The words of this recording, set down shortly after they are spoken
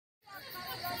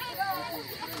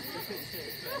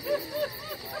Dog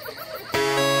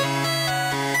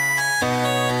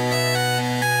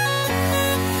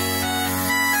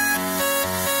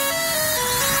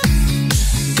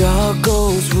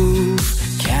goes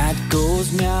woof, cat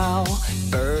goes meow,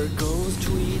 bird goes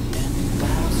tweet, and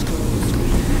mouse goes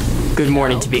tweet. Good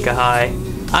morning, Topeka High.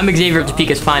 I'm Xavier of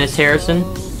Topeka's Finest Harrison,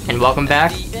 and welcome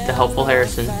back to Helpful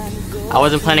Harrison. I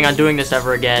wasn't planning on doing this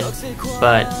ever again,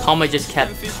 but Palma just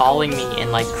kept calling me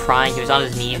and like crying. He was on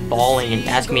his knees bawling and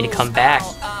asking me to come back,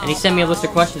 and he sent me a list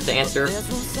of questions to answer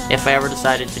if I ever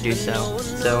decided to do so.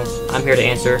 So I'm here to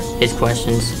answer his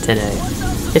questions today.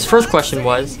 His first question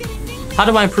was, how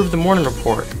do I improve the morning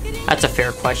report? That's a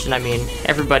fair question. I mean,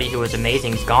 everybody who was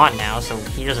amazing is gone now, so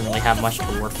he doesn't really have much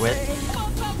to work with.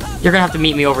 You're gonna have to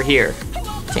meet me over here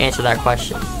to answer that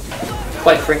question.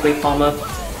 Quite frankly, Palma,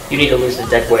 you need to lose the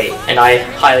dead weight, and I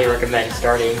highly recommend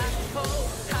starting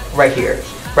right here.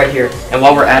 And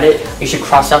while we're at it, you should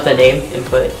cross out the name and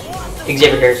put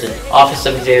Xavier Harrison, Office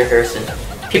of Xavier Harrison.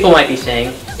 People might be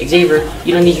saying, Xavier,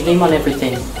 you don't need your name on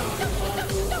everything.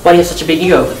 Why do you have such a big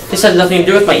ego? This has nothing to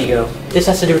do with my ego. This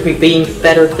has to do with me being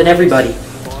better than everybody.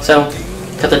 So,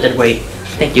 cut the dead weight.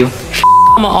 Thank you.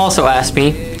 Palma also asked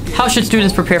me, how should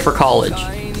students prepare for college?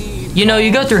 You know, you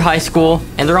go through high school,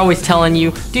 and they're always telling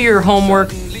you, do your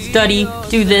homework, study,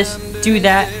 do this, do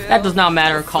that. That does not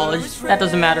matter in college. That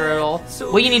doesn't matter at all.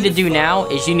 What you need to do now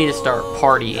is you need to start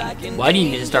partying. Why do you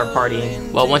need to start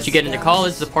partying? Well, once you get into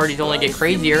college, the parties only get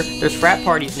crazier. There's frat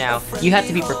parties now. You have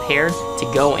to be prepared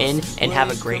to go in and have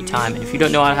a great time. And if you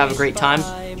don't know how to have a great time,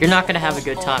 you're not going to have a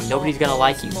good time. Nobody's going to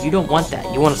like you. You don't want that.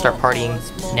 You want to start partying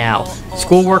now.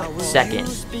 Schoolwork, second.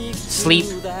 Sleep,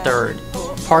 third.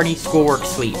 Party, schoolwork,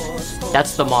 sleep.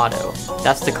 That's the motto.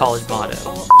 That's the college motto.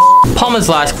 Palma's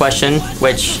last question,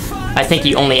 which I think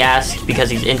he only asked because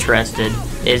he's interested,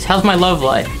 is how's my love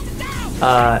life?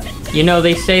 You know,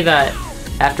 they say that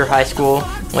after high school,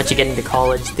 once you get into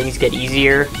college, things get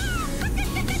easier.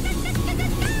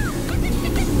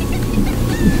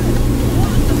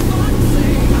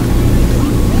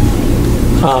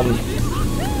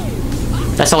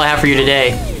 That's all I have for you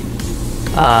today.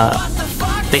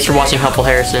 Thanks for watching Helpful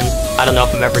Harrison. I don't know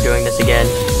if I'm ever doing this again,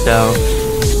 so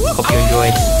hope you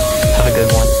enjoyed. Have a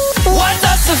good one. What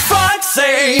does the fox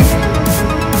say?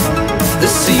 The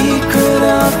secret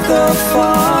of the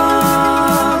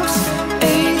fox,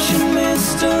 ancient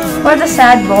mystery. What a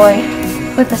sad boy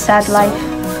with a sad life.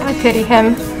 I pity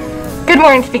him. Good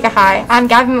morning, Topeka High. I'm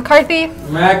Gavin McCarthy.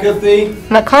 McCarthy.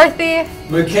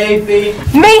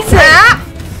 Mason!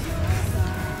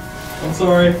 I'm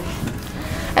sorry.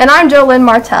 And I'm Jolynn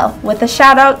Martell with a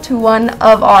shout out to one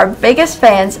of our biggest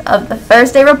fans of the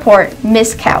Thursday Report,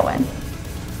 Miss Cowan.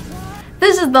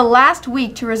 This is the last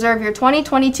week to reserve your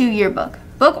 2022 yearbook.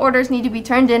 Book orders need to be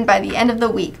turned in by the end of the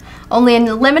week. Only a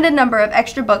limited number of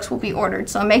extra books will be ordered,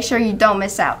 so make sure you don't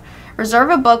miss out. Reserve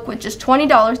a book with just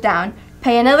 $20 down,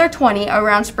 pay another $20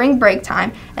 around spring break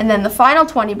time, and then the final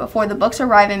 $20 before the books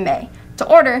arrive in May. To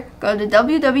order, go to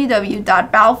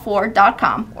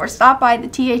www.balfour.com or stop by the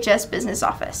THS business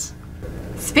office.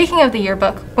 Speaking of the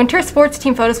yearbook, winter sports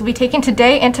team photos will be taken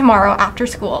today and tomorrow after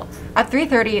school. At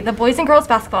 3:30, the boys and girls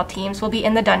basketball teams will be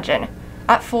in the dungeon.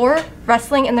 At 4,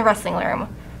 wrestling in the wrestling room.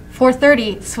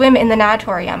 4:30, swim in the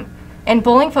natatorium. And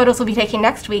bowling photos will be taken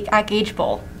next week at Gage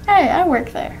Bowl. Hey, I work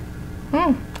there.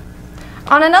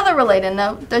 On another related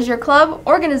note, does your club,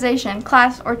 organization,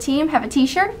 class, or team have a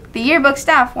t-shirt? The yearbook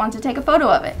staff want to take a photo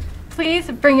of it. Please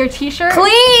bring your t-shirt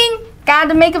Clean!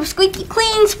 Gotta make them squeaky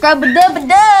clean,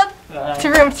 scrub-a-dub-a-dub. to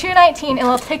room 219 and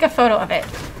we'll take a photo of it.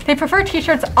 They prefer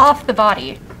t-shirts off the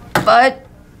body. But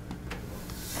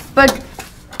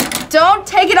don't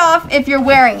take it off if you're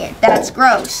wearing it. That's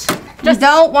gross. You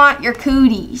don't want your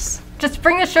cooties. Just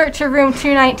bring the shirt to room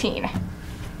 219.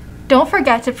 Don't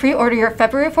forget to pre-order your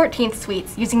February 14th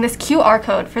sweets using this QR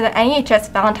code for the NEHS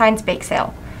Valentine's Bake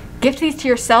Sale. Gift these to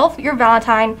yourself, your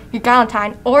Valentine, your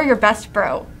Galentine, or your best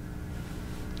bro.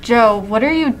 Joe, what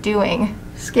are you doing?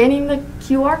 Scanning the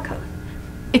QR code.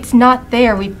 It's not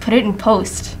there. We put it in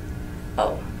post.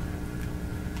 Oh.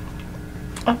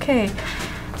 Okay.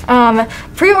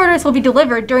 Pre-orders will be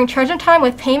delivered during Trojan time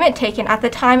with payment taken at the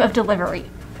time of delivery.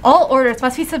 All orders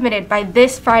must be submitted by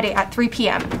this Friday at 3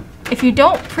 p.m. If you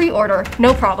don't pre-order,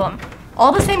 no problem.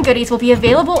 All the same goodies will be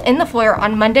available in the foyer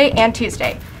on Monday and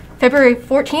Tuesday, February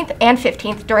 14th and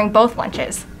 15th during both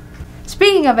lunches.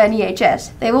 Speaking of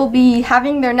NEHS, they will be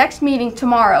having their next meeting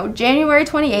tomorrow, January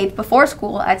 28th, before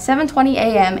school at 7:20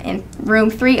 a.m. in room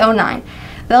 309.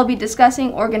 They'll be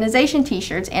discussing organization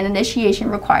t-shirts and initiation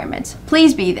requirements.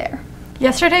 Please be there.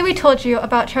 Yesterday we told you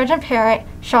about Trojan parent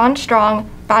Sean Strong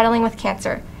battling with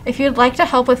cancer. If you'd like to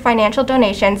help with financial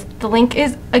donations, the link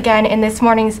is again in this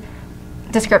morning's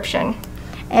description.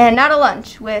 And now to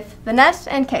lunch with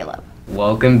Vanessa and Caleb.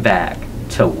 Welcome back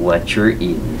to What You're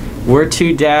Eating. We're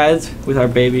two dads with our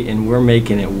baby and we're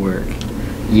making it work.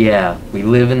 Yeah, we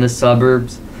live in the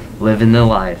suburbs, living the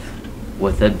life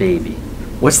with a baby.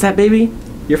 What's that, baby?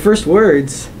 Your first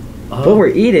words. Oh, What we're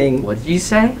eating, what did you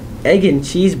say? egg and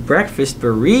cheese breakfast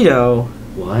burrito.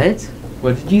 What?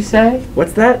 What did you say?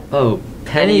 What's that? Oh,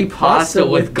 penny pasta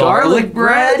with garlic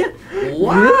bread?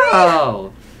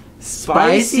 Wow!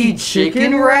 Spicy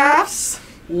chicken wraps?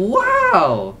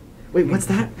 Wow! Wait, what's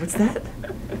that? What's that?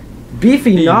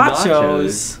 Beefy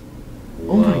nachos.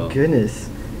 Oh Whoa. my goodness.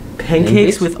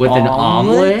 Pancakes with an omelet?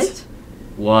 omelet?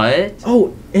 What?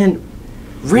 Oh, and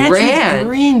ranch Ranch. with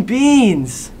green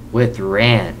beans. With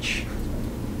ranch.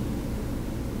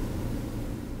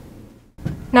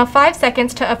 Now 5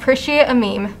 seconds to appreciate a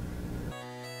meme.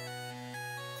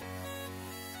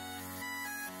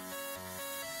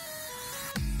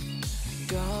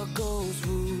 Dog goes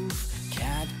woof,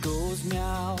 cat goes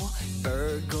meow,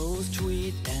 bird goes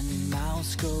tweet, and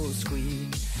mouse goes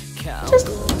squeak. Cow Just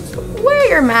goes wear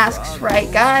your masks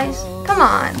right, guys. Come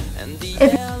on.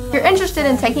 If you're interested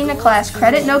in taking a class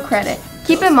credit, no credit,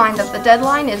 keep in mind that the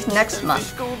deadline is next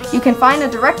month. You can find a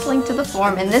direct link to the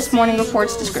form in this morning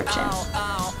report's description.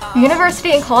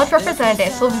 University and college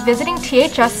representatives will be visiting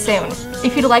THS soon.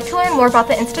 If you'd like to learn more about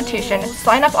the institution,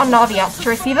 sign up on Naviance to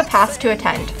receive a pass to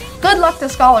attend. Good luck to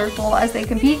Scholars Bowl as they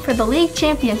compete for the league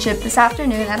championship this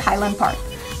afternoon at Highland Park.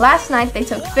 Last night, they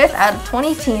took 5th out of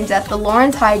 20 teams at the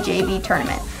Lawrence High JV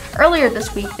tournament. Earlier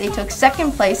this week, they took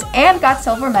 2nd place and got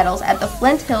silver medals at the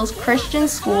Flint Hills Christian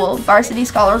School Varsity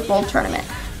Scholars Bowl tournament.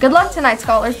 Good luck tonight,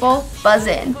 Scholars Bowl. Buzz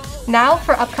in. Now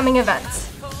for upcoming events.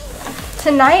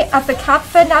 Tonight at the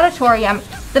CapFed Auditorium,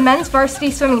 the men's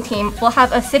varsity swimming team will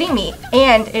have a city meet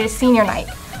and it is senior night.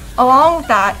 Along with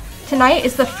that, tonight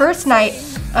is the first night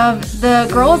of the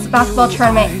girls basketball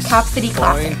tournament Cap City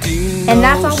Classic. And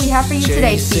that's all we have for you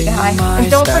today, Speak High.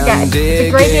 And don't forget, it's a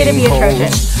great day to be a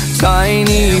Trojan.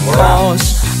 Tiny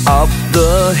paws up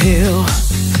the hill.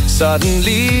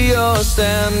 Suddenly you're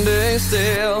standing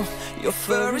still. Your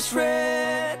fur is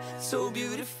red, so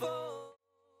beautiful.